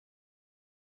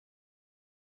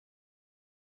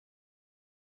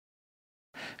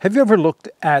Have you ever looked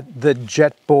at the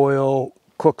jet boil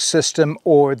cook system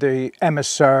or the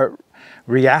MSR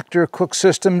reactor cook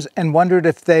systems and wondered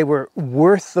if they were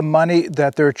worth the money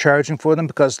that they're charging for them?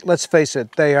 Because let's face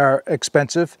it, they are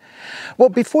expensive. Well,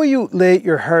 before you lay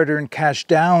your hard-earned cash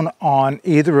down on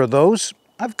either of those,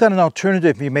 I've got an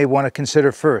alternative you may want to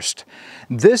consider first.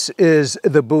 This is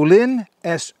the Bulin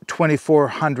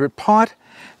S2400 pot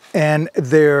and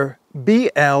their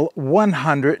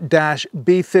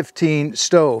BL100-B15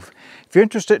 stove. If you're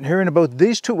interested in hearing about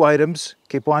these two items,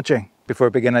 keep watching. Before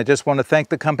I begin, I just want to thank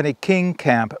the company King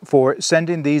Camp for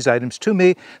sending these items to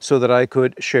me so that I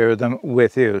could share them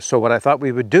with you. So what I thought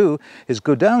we would do is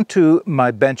go down to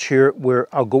my bench here where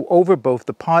I'll go over both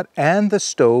the pot and the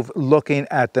stove, looking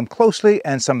at them closely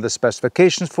and some of the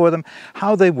specifications for them,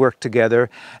 how they work together.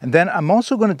 And then I'm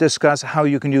also going to discuss how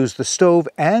you can use the stove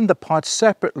and the pot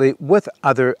separately with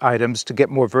other items to get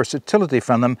more versatility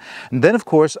from them. And then, of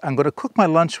course, I'm going to cook my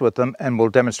lunch with them and we'll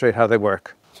demonstrate how they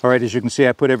work. All right, as you can see,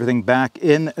 I put everything back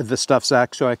in the stuff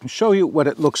sack so I can show you what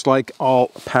it looks like all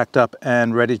packed up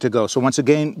and ready to go. So once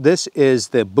again, this is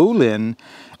the Bulin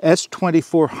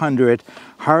S2400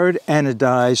 hard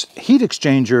anodized heat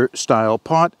exchanger style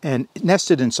pot, and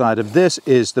nested inside of this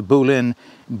is the Bulin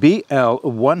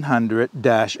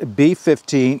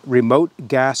BL100-B15 remote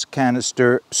gas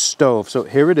canister stove. So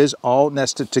here it is all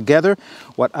nested together.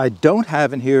 What I don't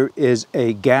have in here is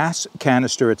a gas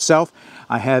canister itself.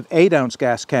 I have 8-ounce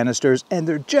gas canisters, and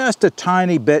they're just a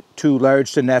tiny bit too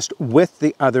large to nest with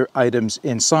the other items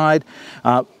inside.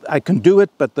 I can do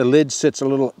it, but the lid sits a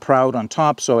little proud on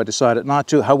top, so I decided not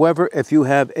to. However, if you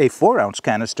have a 4-ounce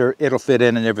canister, it'll fit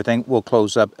in and everything will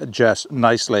close up just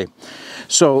nicely.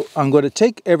 So I'm going to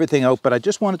take everything out, but I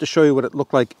just wanted to show you what it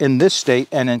looked like in this state,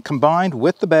 and then combined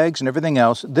with the bags and everything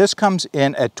else, this comes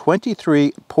in at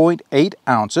 23.8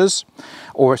 ounces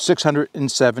or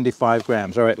 675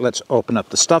 grams. All right, let's open up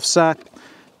the stuff sack,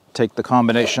 take the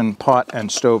combination pot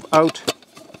and stove out.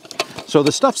 So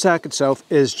the stuff sack itself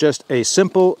is just a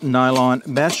simple nylon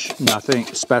mesh, nothing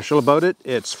special about it.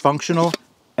 It's functional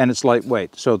and it's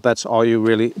lightweight. So that's all you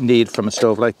really need from a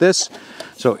stove like this.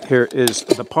 So here is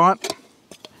the pot.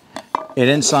 And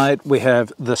inside we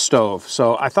have the stove.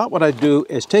 So I thought what I'd do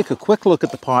is take a quick look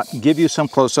at the pot, give you some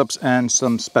close-ups and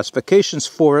some specifications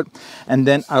for it, and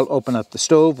then I'll open up the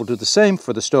stove. We'll do the same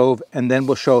for the stove, and then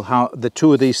we'll show how the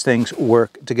two of these things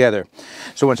work together.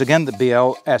 So once again, the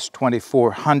BL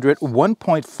S2400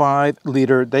 1.5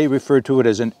 liter, they refer to it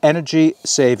as an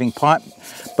energy-saving pot,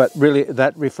 but really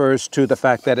that refers to the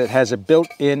fact that it has a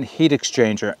built-in heat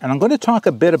exchanger. And I'm going to talk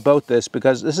a bit about this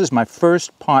because this is my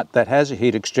first pot that has a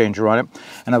heat exchanger on it,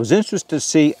 and I was interested to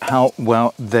see how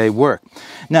well they work.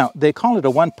 Now, they call it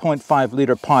a 1.5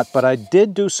 liter pot, but I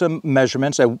did do some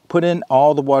measurements. I put in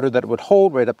all the water that it would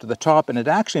hold right up to the top, and it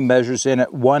actually measures in at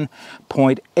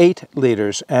 1.8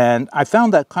 liters. And I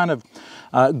found that kind of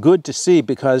good to see,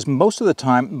 because most of the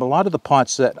time, a lot of the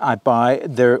pots that I buy,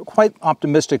 they're quite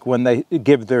optimistic when they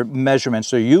give their measurements.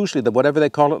 So usually, whatever they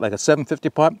call it, like a 750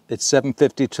 pot, it's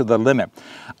 750 to the limit.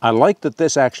 I like that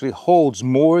this actually holds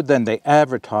more than they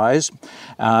advertise,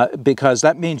 because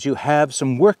that means you have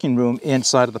some working room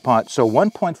inside of the pot. So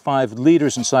 1.5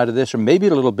 liters inside of this, or maybe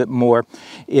a little bit more,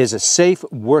 is a safe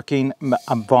working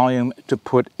volume to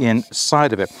put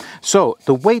inside of it. So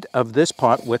the weight of this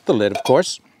pot, with the lid, of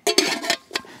course,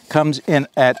 comes in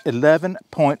at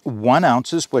 11.1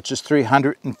 ounces, which is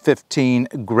 315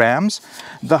 grams.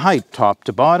 The height, top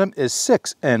to bottom, is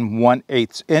 6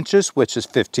 1/8 inches, which is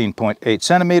 15.8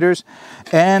 centimeters.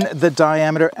 And the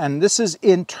diameter, and this is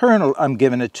internal, I'm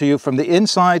giving it to you, from the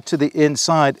inside to the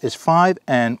inside, is 5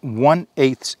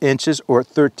 1/8 inches or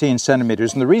 13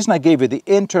 centimeters. And the reason I gave you the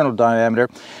internal diameter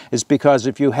is because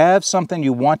if you have something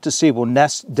you want to see will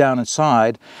nest down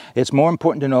inside, it's more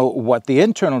important to know what the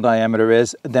internal diameter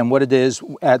is than what it is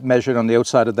measured on the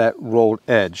outside of that rolled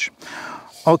edge.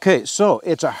 Okay, so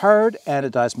it's a hard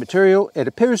anodized material. It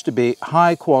appears to be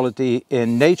high quality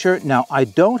in nature. Now, I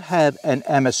don't have an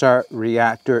MSR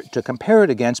reactor to compare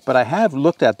it against, but I have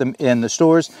looked at them in the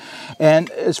stores. And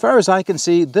as far as I can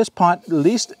see, this pot at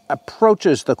least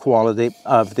approaches the quality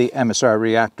of the MSR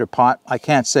reactor pot. I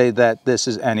can't say that this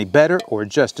is any better or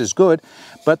just as good,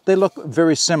 but they look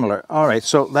very similar. All right,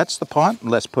 so that's the pot.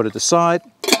 Let's put it aside.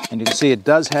 And you can see it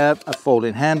does have a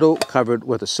folding handle covered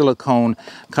with a silicone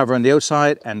cover on the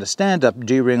outside, and the stand-up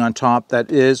D-ring on top that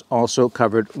is also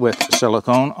covered with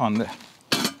silicone on the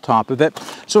top of it.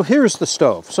 So here's the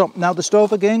stove. So now the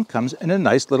stove again comes in a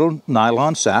nice little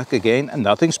nylon sack, again, and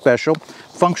nothing special,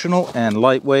 functional and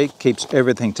lightweight, keeps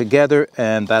everything together,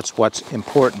 and that's what's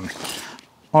important.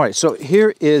 All right, so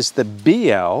here is the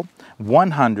BL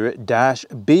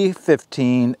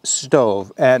BL100-B15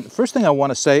 stove. And first thing I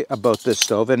want to say about this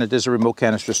stove, and it is a remote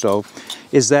canister stove,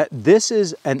 is that this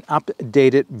is an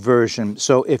updated version.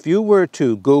 So if you were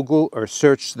to Google or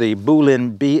search the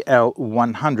Bulin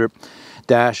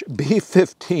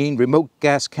BL100-B15 remote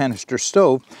gas canister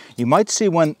stove, you might see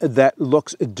one that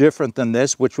looks different than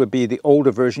this, which would be the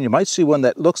older version. You might see one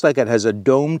that looks like it has a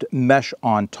domed mesh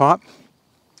on top,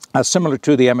 similar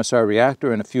to the MSR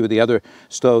reactor and a few of the other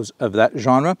stoves of that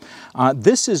genre.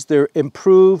 This is their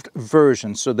improved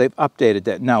version, so they've updated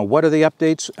that. Now, what are the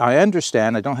updates? I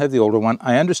understand, I don't have the older one,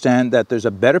 I understand that there's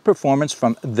a better performance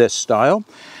from this style,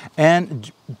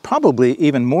 and probably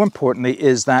even more importantly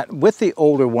is that with the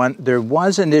older one, there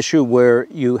was an issue where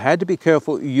you had to be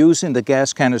careful using the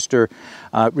gas canister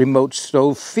remote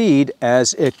stove feed,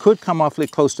 as it could come awfully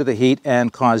close to the heat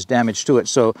and cause damage to it.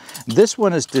 So this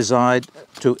one is designed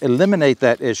to eliminate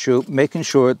that issue, making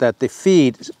sure that the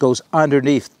feed goes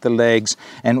underneath the legs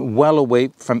and well away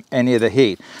from any of the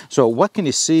heat. So what can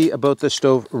you see about this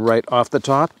stove right off the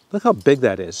top? Look how big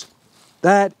that is.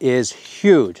 That is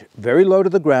huge, very low to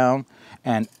the ground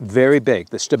and very big.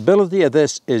 The stability of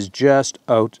this is just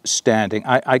outstanding.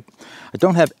 I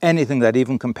don't have anything that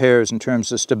even compares in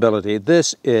terms of stability.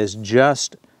 This is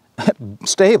just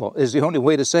stable, is the only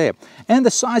way to say it. And the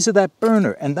size of that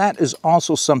burner, and that is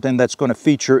also something that's going to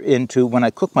feature into when I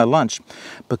cook my lunch,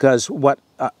 because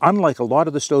unlike a lot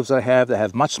of the stoves I have that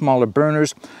have much smaller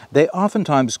burners, they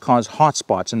oftentimes cause hot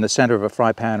spots in the center of a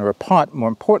fry pan or a pot, more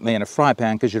importantly in a fry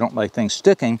pan because you don't like things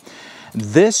sticking.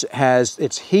 This has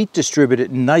its heat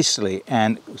distributed nicely,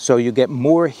 and so you get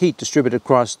more heat distributed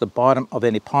across the bottom of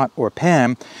any pot or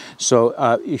pan.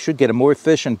 So you should get a more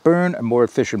efficient burn, a more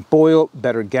efficient boil,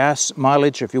 better gas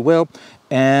mileage, if you will,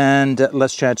 and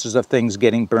less chances of things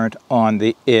getting burnt on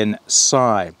the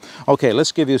inside. Okay,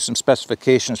 let's give you some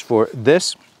specifications for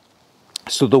this.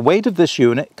 So the weight of this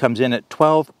unit comes in at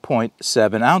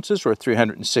 12.7 ounces or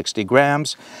 360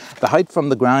 grams. The height from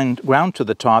the ground to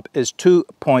the top is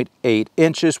 2.8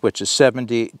 inches, which is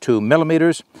 72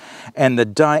 millimeters. And the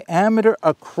diameter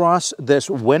across this,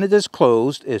 when it is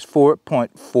closed, is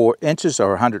 4.4 inches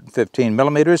or 115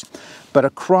 millimeters. But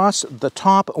across the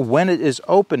top, when it is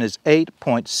open, is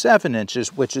 8.7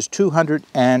 inches, which is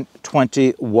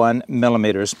 221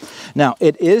 millimeters. Now,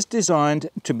 it is designed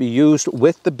to be used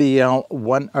with the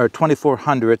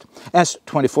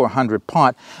S2400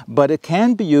 pot, but it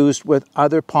can be used with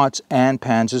other pots and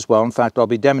pans as well. In fact, I'll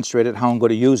be demonstrating how I'm going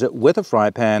to use it with a fry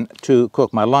pan to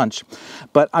cook my lunch.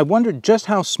 But I wondered just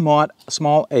how small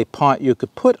a pot you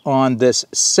could put on this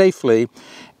safely.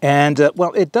 And,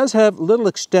 well, it does have little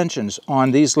extensions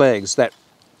on these legs that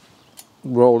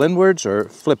roll inwards or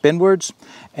flip inwards.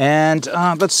 And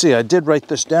let's see, I did write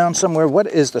this down somewhere. What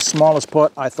is the smallest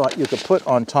pot I thought you could put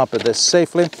on top of this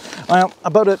safely? Well,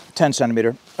 about a 12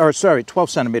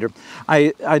 centimeter.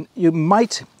 You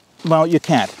might... Well, you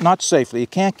can't, not safely. You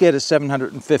can't get a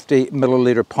 750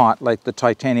 milliliter pot like the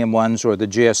titanium ones or the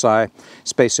GSI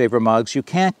Space Saver mugs. You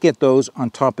can't get those on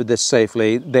top of this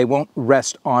safely. They won't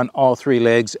rest on all three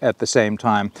legs at the same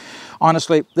time.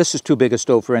 Honestly, this is too big a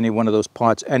stove for any one of those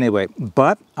pots anyway.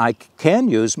 But I can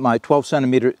use my 12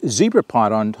 centimeter zebra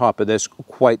pot on top of this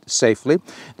quite safely.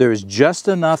 There is just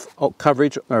enough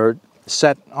coverage or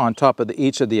set on top of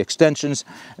each of the extensions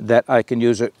that I can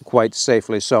use it quite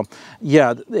safely. So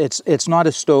yeah, it's not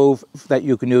a stove that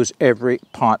you can use every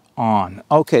pot on.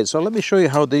 Okay, so let me show you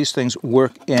how these things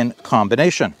work in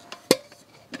combination.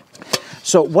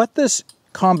 So what this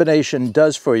combination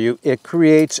does for you, it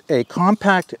creates a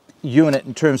compact unit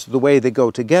in terms of the way they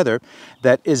go together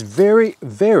that is very,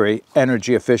 very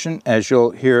energy efficient, as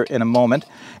you'll hear in a moment,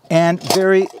 and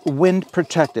very wind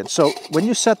protected. So when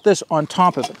you set this on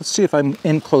top of it, let's see if I'm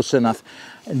in close enough,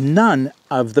 none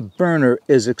of the burner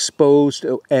is exposed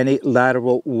to any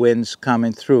lateral winds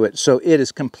coming through it. So it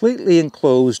is completely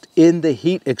enclosed in the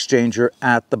heat exchanger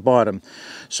at the bottom.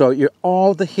 So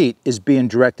all the heat is being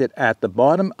directed at the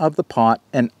bottom of the pot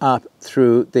and up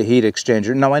through the heat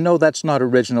exchanger. Now I know that's not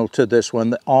original to this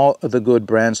one. All of the good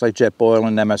brands like Jetboil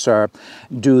and MSR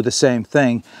do the same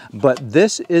thing, but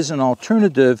this is an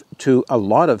alternative to a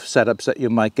lot of setups that you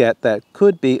might get that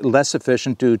could be less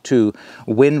efficient due to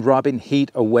wind robbing heat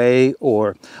away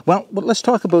or, well, let's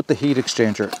talk about the heat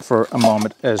exchanger for a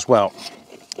moment as well.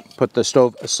 Put the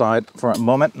stove aside for a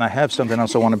moment, and I have something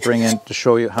else I want to bring in to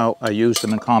show you how I use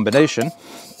them in combination.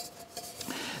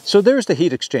 So there's the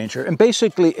heat exchanger, and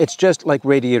basically it's just like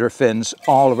radiator fins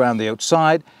all around the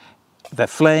outside. the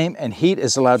flame and heat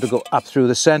is allowed to go up through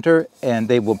the center, and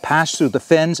they will pass through the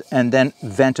fins and then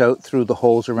vent out through the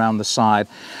holes around the side.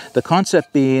 The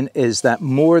concept being is that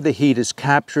more the heat is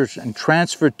captured and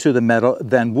transferred to the metal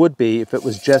than would be if it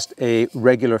was just a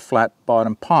regular flat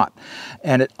bottom pot.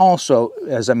 And it also,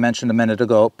 as I mentioned a minute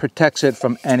ago, protects it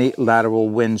from any lateral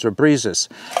winds or breezes.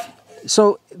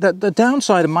 So the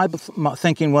downside of my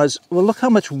thinking was, well, look how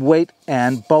much weight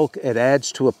and bulk it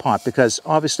adds to a pot, because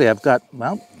obviously I've got,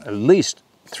 well, at least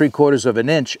 3/4 of an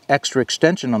inch extra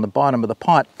extension on the bottom of the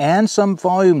pot and some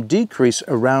volume decrease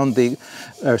around the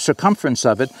circumference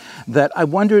of it, that I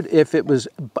wondered if it was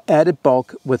added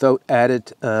bulk without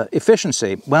added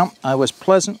efficiency. Well, I was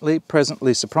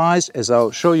pleasantly surprised, as I'll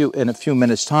show you in a few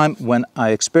minutes' time when I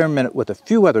experimented with a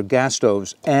few other gas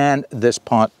stoves and this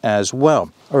pot as well.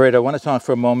 All right, I want to talk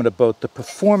for a moment about the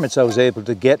performance I was able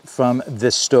to get from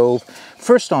this stove.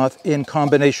 First off, in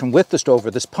combination with the stove,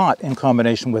 or this pot in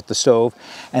combination with the stove,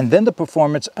 and then the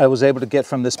performance I was able to get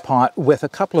from this pot with a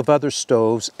couple of other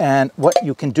stoves, and what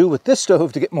you can do with this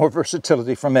stove to get more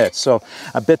versatility from it. So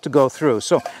a bit to go through.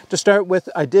 So to start with,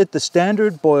 I did the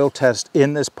standard boil test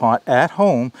in this pot at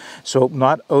home, so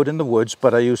not out in the woods,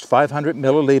 but I used 500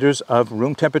 milliliters of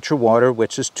room temperature water,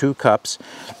 which is 2 cups.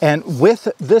 And with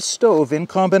this stove in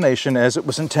combination, as it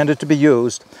was intended to be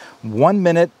used, 1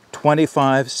 minute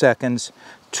 25 seconds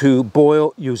to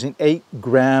boil using 8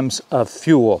 grams of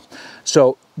fuel.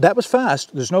 So that was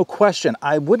fast, there's no question.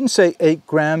 I wouldn't say 8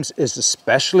 grams is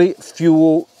especially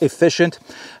fuel efficient,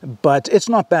 but it's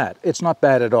not bad. It's not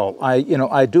bad at all.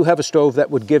 I do have a stove that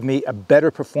would give me a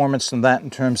better performance than that in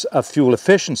terms of fuel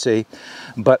efficiency,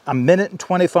 but 1 minute and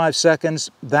 25 seconds,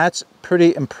 that's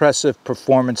pretty impressive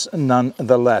performance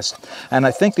nonetheless. And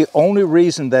I think the only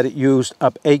reason that it used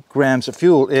up 8 grams of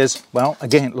fuel is, well,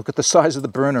 again, look at the size of the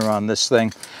burner on this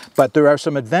thing. But there are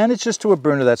some advantages to a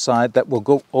burner that size that we'll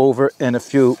go over in a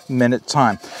few minutes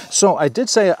time. So I did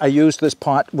say I used this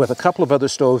pot with a couple of other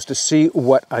stoves to see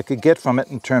what I could get from it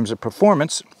in terms of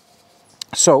performance.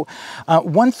 So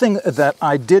one thing that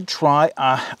I did try,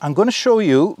 I'm going to show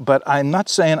you, but I'm not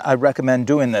saying I recommend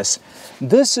doing this.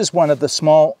 This is one of the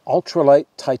small ultralight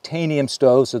titanium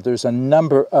stoves. There's a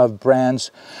number of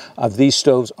brands of these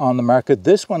stoves on the market.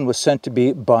 This one was sent to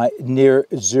me by Near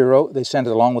Zero. They sent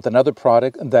it along with another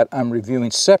product that I'm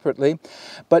reviewing separately.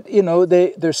 But you know,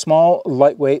 they're small,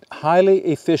 lightweight, highly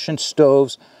efficient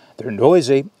stoves. They're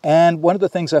noisy, and one of the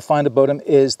things I find about them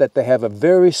is that they have a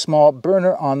very small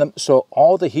burner on them, so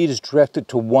all the heat is directed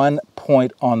to one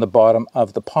point on the bottom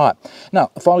of the pot.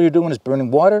 Now, if all you're doing is burning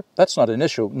water, that's not an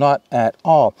issue, not at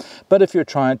all. But if you're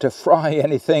trying to fry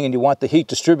anything and you want the heat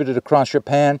distributed across your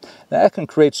pan, that can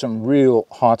create some real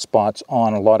hot spots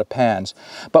on a lot of pans.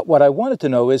 But what I wanted to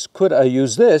know is, could I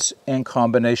use this in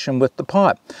combination with the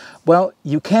pot? Well,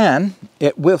 you can.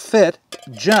 It will fit,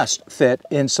 just fit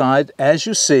inside, as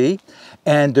you see,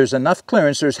 and there's enough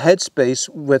clearance. There's headspace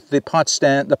with the pot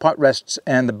stand, the pot rests,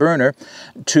 and the burner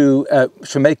to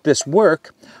make this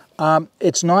work.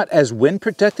 It's not as wind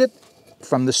protected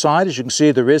from the side. As you can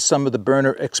see, there is some of the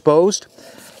burner exposed,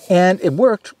 and it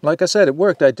worked. Like I said, it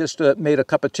worked. I just made a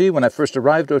cup of tea when I first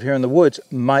arrived out here in the woods.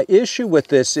 My issue with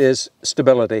this is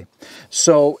stability.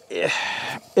 So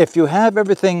if you have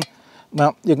everything,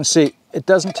 well, you can see it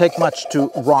doesn't take much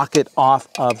to rock it off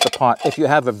of the pot. If you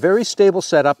have a very stable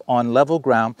setup on level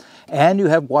ground and you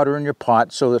have water in your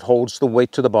pot so it holds the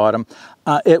weight to the bottom,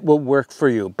 it will work for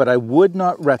you. But I would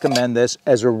not recommend this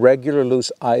as a regular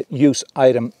use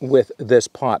item with this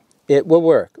pot. It will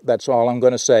work. That's all I'm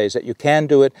going to say, is that you can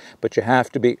do it, but you have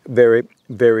to be very,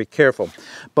 very careful.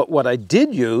 But what I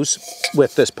did use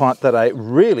with this pot that I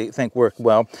really think worked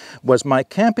well was my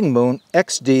Camping Moon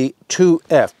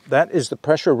XD2F. That is the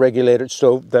pressure regulated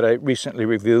stove that I recently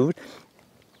reviewed.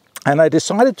 And I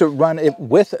decided to run it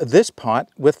with this pot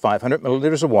with 500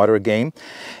 milliliters of water again.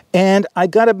 And I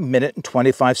got 1 minute and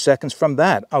 25 seconds from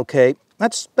that. Okay,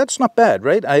 that's not bad,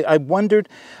 right? I wondered,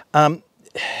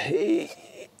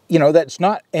 you know, that's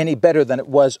not any better than it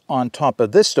was on top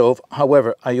of this stove.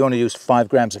 However, I only used 5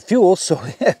 grams of fuel, so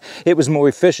it was more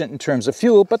efficient in terms of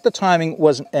fuel, but the timing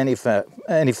wasn't any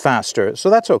faster, so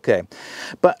that's okay.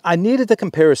 But I needed the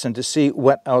comparison to see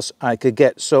what else I could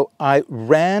get. So I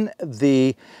ran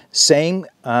the same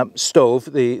stove,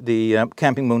 the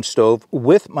Camping Moon stove,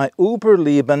 with my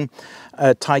Uberleben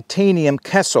titanium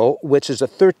Kessel, which is a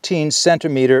 13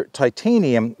 centimeter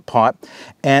titanium pot,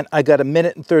 and I got 1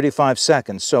 minute and 35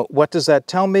 seconds. So what does that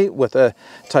tell me? With a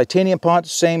titanium pot,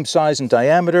 same size and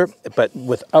diameter, but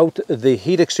without the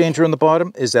heat exchanger on the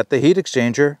bottom, is that the heat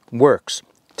exchanger works.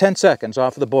 10 seconds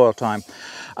off of the boil time.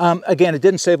 Again, it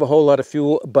didn't save a whole lot of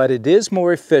fuel, but it is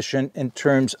more efficient in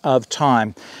terms of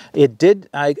time. It did,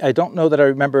 I don't know that I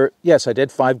remember, yes, I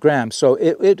did 5 grams. So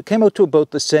it came out to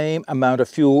about the same amount of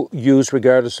fuel used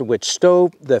regardless of which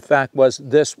stove. The fact was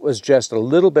this was just a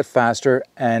little bit faster,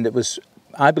 and it was,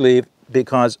 I believe,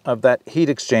 because of that heat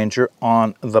exchanger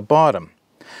on the bottom.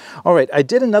 All right, I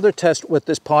did another test with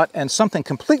this pot, and something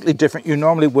completely different you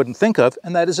normally wouldn't think of,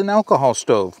 and that is an alcohol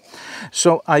stove.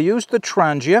 So I used the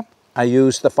Trangia, I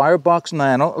used the Firebox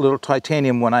Nano, a little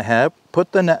titanium one I have,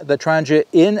 put the Trangia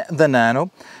in the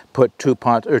Nano, put 2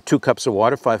 cups of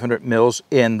water, 500 mils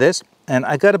in this, and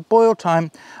I got a boil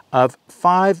time of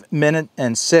 5 minutes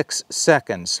and 6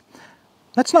 seconds.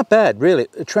 That's not bad, really.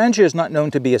 Trangia is not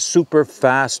known to be a super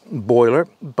fast boiler,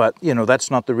 but you know, that's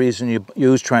not the reason you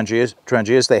use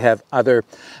Trangias. They have other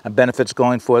benefits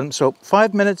going for them. So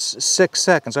 5 minutes, 6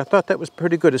 seconds. I thought that was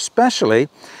pretty good, especially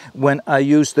when I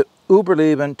used the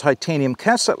Bulin titanium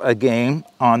Kessel again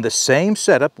on the same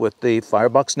setup with the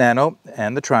Firebox Nano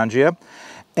and the Trangia.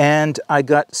 And I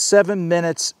got 7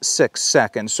 minutes, 6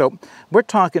 seconds. So we're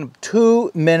talking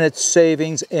 2 minutes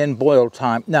savings in boil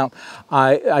time. Now,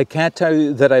 I can't tell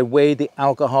you that I weighed the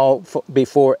alcohol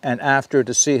before and after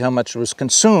to see how much was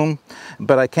consumed,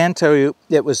 but I can tell you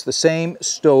it was the same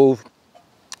stove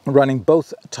running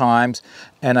both times,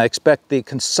 and I expect the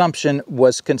consumption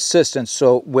was consistent.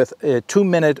 So with a 2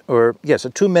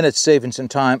 minute savings in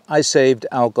time, I saved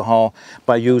alcohol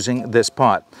by using this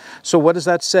pot. So what does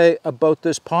that say about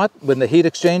this pot? When the heat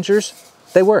exchangers,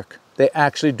 they work. They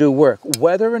actually do work.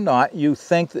 Whether or not you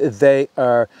think they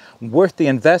are worth the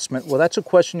investment, well, that's a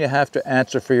question you have to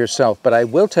answer for yourself. But I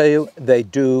will tell you, they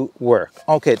do work.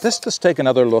 Okay, let's just take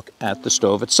another look at the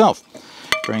stove itself.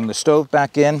 Bring the stove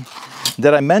back in.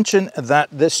 Did I mention that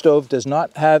this stove does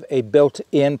not have a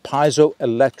built-in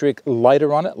piezoelectric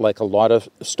lighter on it like a lot of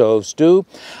stoves do?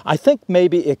 I think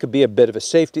maybe it could be a bit of a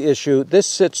safety issue. This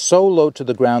sits so low to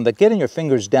the ground that getting your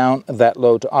fingers down that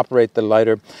low to operate the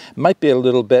lighter might be a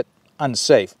little bit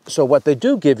unsafe. So what they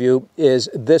do give you is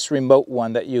this remote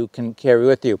one that you can carry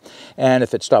with you. And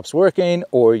if it stops working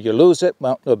or you lose it,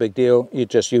 well, no big deal. You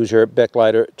just use your Bic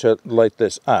lighter to light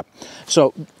this up.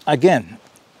 So again,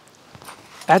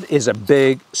 that is a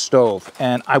big stove,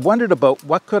 and I wondered about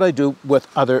what could I do with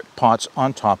other pots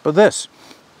on top of this.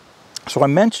 So I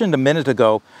mentioned a minute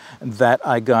ago that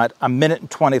I got 1 minute and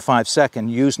 25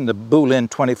 seconds using the Bulin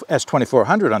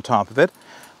S2400 on top of it.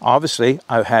 Obviously,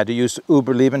 I had to use the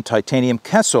Bulin titanium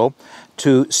Kessel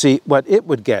to see what it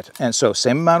would get. And so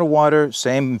same amount of water,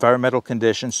 same environmental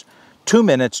conditions, 2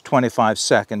 minutes, 25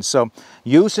 seconds. So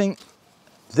using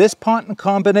this pot in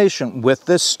combination with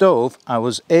this stove, I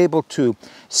was able to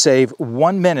save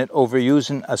 1 minute over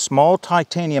using a small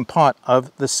titanium pot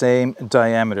of the same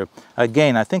diameter.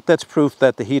 Again, I think that's proof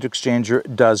that the heat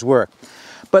exchanger does work.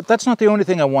 But that's not the only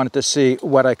thing I wanted to see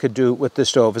what I could do with this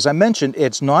stove. As I mentioned,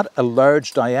 it's not a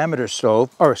large diameter stove,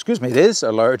 or excuse me, it is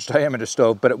a large diameter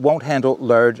stove, but it won't handle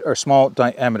large or small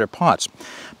diameter pots.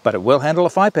 But it will handle a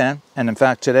fry pan, and in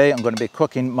fact today I'm going to be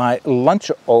cooking my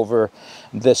lunch over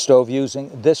this stove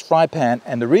using this fry pan.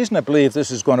 And the reason I believe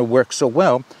this is going to work so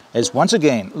well is, once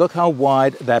again, look how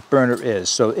wide that burner is.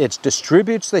 So it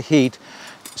distributes the heat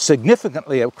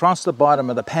significantly across the bottom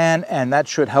of the pan, and that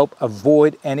should help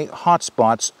avoid any hot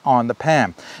spots on the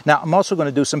pan. Now, I'm also going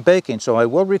to do some baking, so I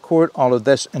will record all of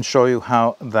this and show you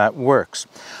how that works.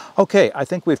 Okay, I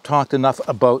think we've talked enough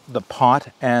about the pot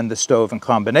and the stove in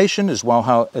combination, as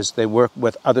well as they work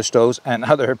with other stoves and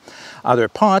other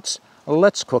pots.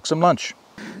 Let's cook some lunch.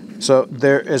 So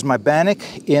there is my bannock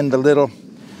in the little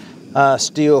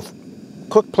steel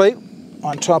cook plate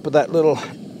on top of that little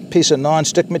piece of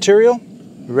non-stick material.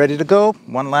 Ready to go.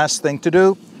 One last thing to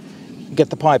do, get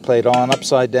the pie plate on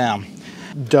upside down.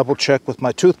 Double check with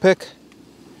my toothpick.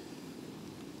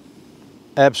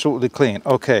 Absolutely clean.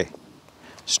 Okay,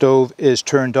 stove is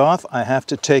turned off. I have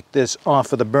to take this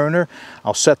off of the burner.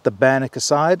 I'll set the bannock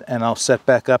aside and I'll set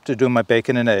back up to do my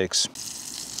bacon and eggs.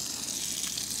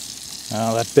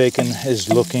 Now that bacon is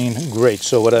looking great.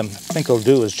 So what I think I'll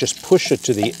do is just push it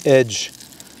to the edge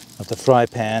of the fry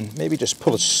pan. Maybe just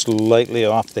pull it slightly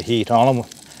off the heat. All I'm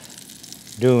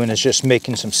doing is just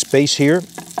making some space here.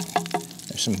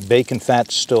 There's some bacon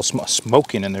fat still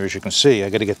smoking in there, as you can see. I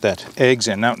got to get that eggs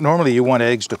in. Now, normally you want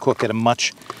eggs to cook at a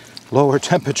much lower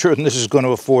temperature than this is going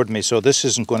to afford me, so this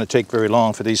isn't going to take very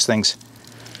long for these things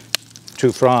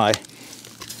to fry.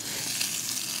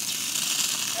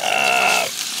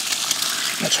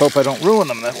 Let's hope I don't ruin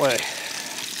them that way.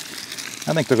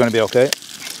 I think they're going to be okay.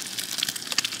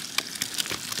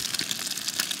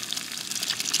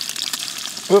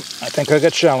 Oop, I think I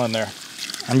got shell in there.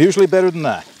 I'm usually better than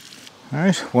that. All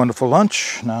right, wonderful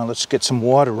lunch. Now let's get some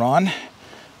water on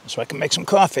so I can make some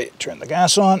coffee. Turn the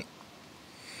gas on.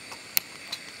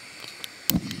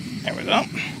 There we go.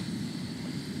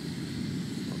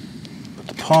 Put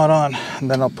the pot on,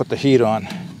 and then I'll put the heat on.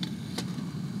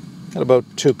 Got about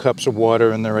 2 cups of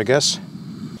water in there, I guess.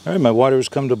 All right, my water has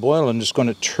come to boil. I'm just going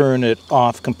to turn it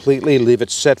off completely, leave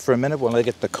it set for a minute while I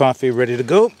get the coffee ready to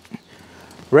go.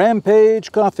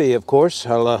 Rampage Coffee, of course.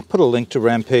 I'll put a link to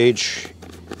Rampage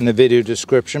in the video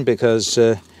description because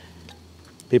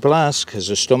people ask, is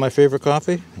this still my favorite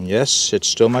coffee? And yes, it's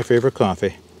still my favorite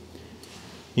coffee.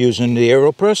 Using the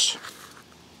AeroPress.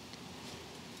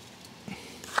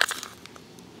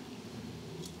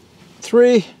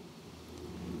 Three.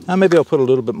 Maybe I'll put a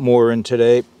little bit more in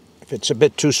today. If it's a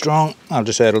bit too strong, I'll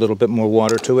just add a little bit more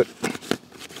water to it.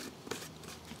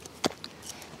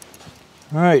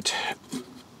 All right,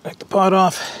 take the pot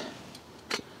off,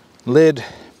 lid,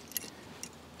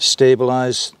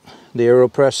 stabilize the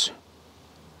AeroPress.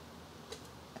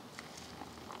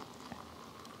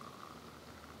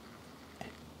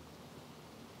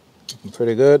 Looking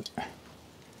pretty good.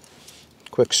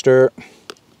 Quick stir.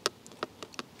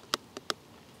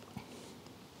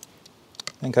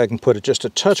 I think I can put just a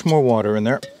touch more water in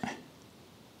there.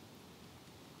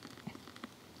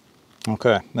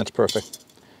 Okay, that's perfect.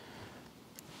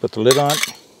 Put the lid on.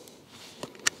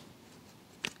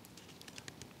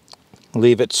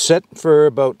 Leave it set for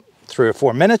about 3 or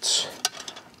 4 minutes.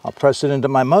 I'll press it into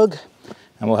my mug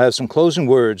and we'll have some closing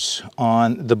words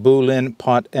on the Bulin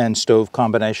pot and stove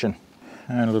combination.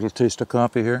 And a little taste of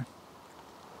coffee here.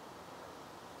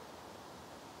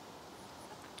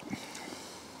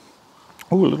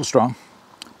 Ooh, a little strong.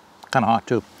 Kind of hot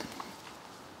too.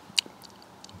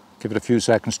 Give it a few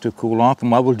seconds to cool off.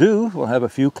 And what we'll do, we'll have a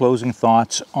few closing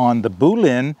thoughts on the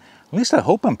Bulin, at least I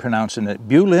hope I'm pronouncing it,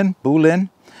 Bulin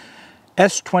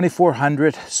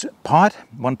S2400 pot,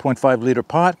 1.5 liter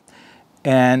pot,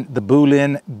 and the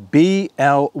Bulin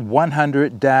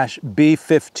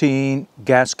BL100-B15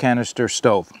 gas canister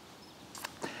stove.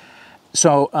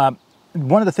 So,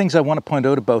 one of the things I want to point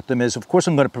out about them is, of course,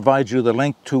 I'm going to provide you the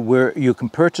link to where you can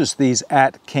purchase these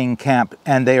at King Camp,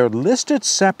 and they are listed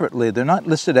separately. They're not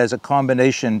listed as a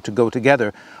combination to go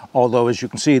together, although, as you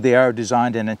can see, they are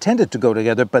designed and intended to go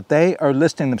together, but they are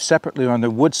listing them separately on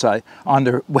their website,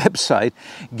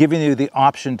 giving you the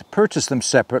option to purchase them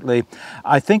separately.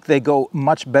 I think they go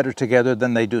much better together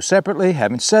than they do separately.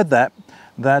 Having said that,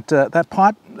 that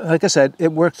pot, like I said,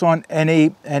 it works on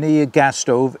any gas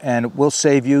stove and it will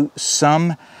save you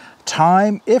some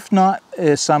time, if not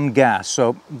some gas.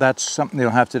 So that's something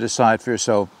you'll have to decide for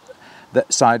yourself.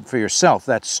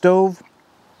 That stove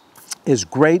is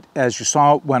great, as you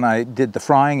saw when I did the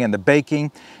frying and the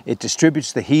baking. It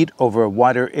distributes the heat over a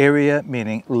wider area,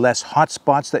 meaning less hot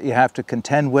spots that you have to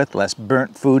contend with, less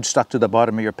burnt food stuck to the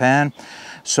bottom of your pan.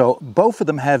 So both of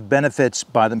them have benefits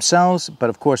by themselves, but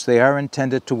of course they are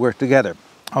intended to work together.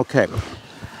 Okay,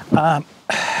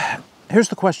 here's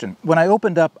the question. When I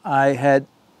opened up, I had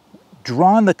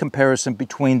drawn the comparison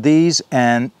between these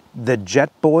and the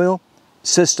jet boil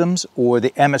systems or the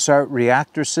MSR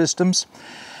reactor systems.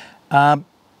 I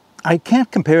can't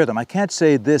compare them. I can't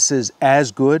say this is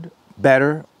as good,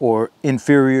 better, or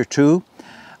inferior to.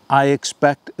 I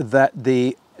expect that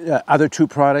the other two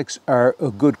products are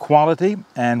of good quality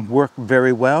and work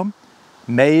very well.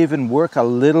 May even work a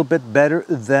little bit better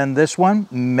than this one,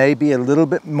 maybe a little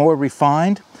bit more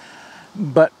refined.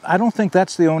 But I don't think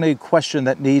that's the only question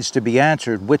that needs to be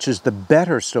answered. Which is the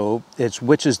better stove? It's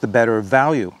which is the better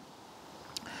value.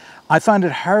 I find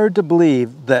it hard to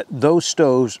believe that those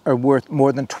stoves are worth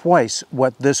more than twice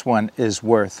what this one is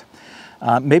worth.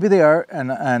 Maybe they are,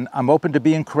 and I'm open to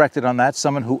being corrected on that.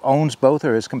 Someone who owns both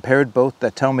or has compared both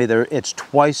that tell me it's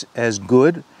twice as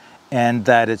good and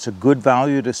that it's a good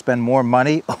value to spend more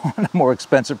money on a more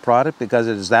expensive product because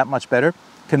it is that much better.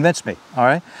 Convince me, all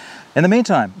right? In the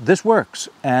meantime, this works,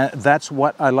 and that's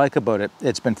what I like about it.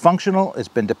 It's been functional, it's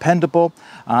been dependable.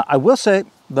 I will say,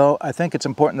 though, I think it's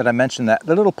important that I mention that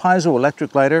the little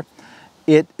piezoelectric lighter,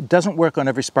 it doesn't work on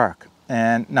every spark.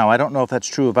 And now, I don't know if that's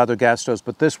true of other gas stoves,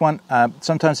 but this one,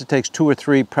 sometimes it takes 2 or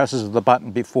 3 presses of the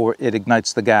button before it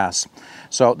ignites the gas.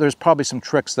 So there's probably some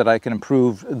tricks that I can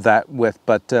improve that with,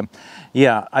 but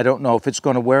yeah, I don't know if it's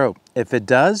going to wear out. If it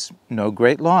does, no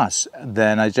great loss.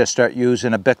 Then I just start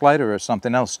using a Bic lighter or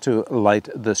something else to light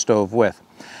the stove with.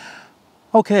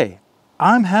 Okay,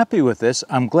 I'm happy with this.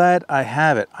 I'm glad I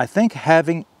have it. I think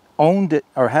having owned it,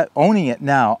 or owning it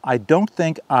now, I don't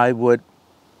think I would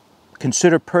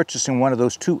consider purchasing one of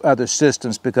those 2 other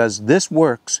systems because this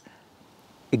works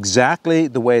exactly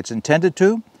the way it's intended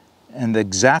to and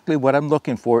exactly what I'm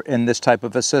looking for in this type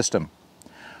of a system.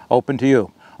 open to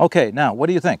you. Okay, now, what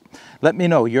do you think? Let me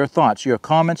know your thoughts, your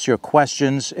comments, your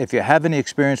questions. If you have any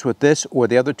experience with this or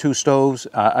the other two stoves,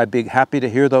 I'd be happy to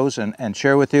hear those and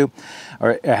share with you,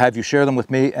 or have you share them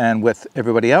with me and with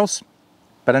everybody else.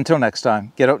 But until next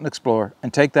time, get out and explore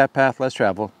and take that path less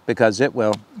traveled, because it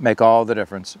will make all the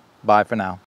difference. Bye for now.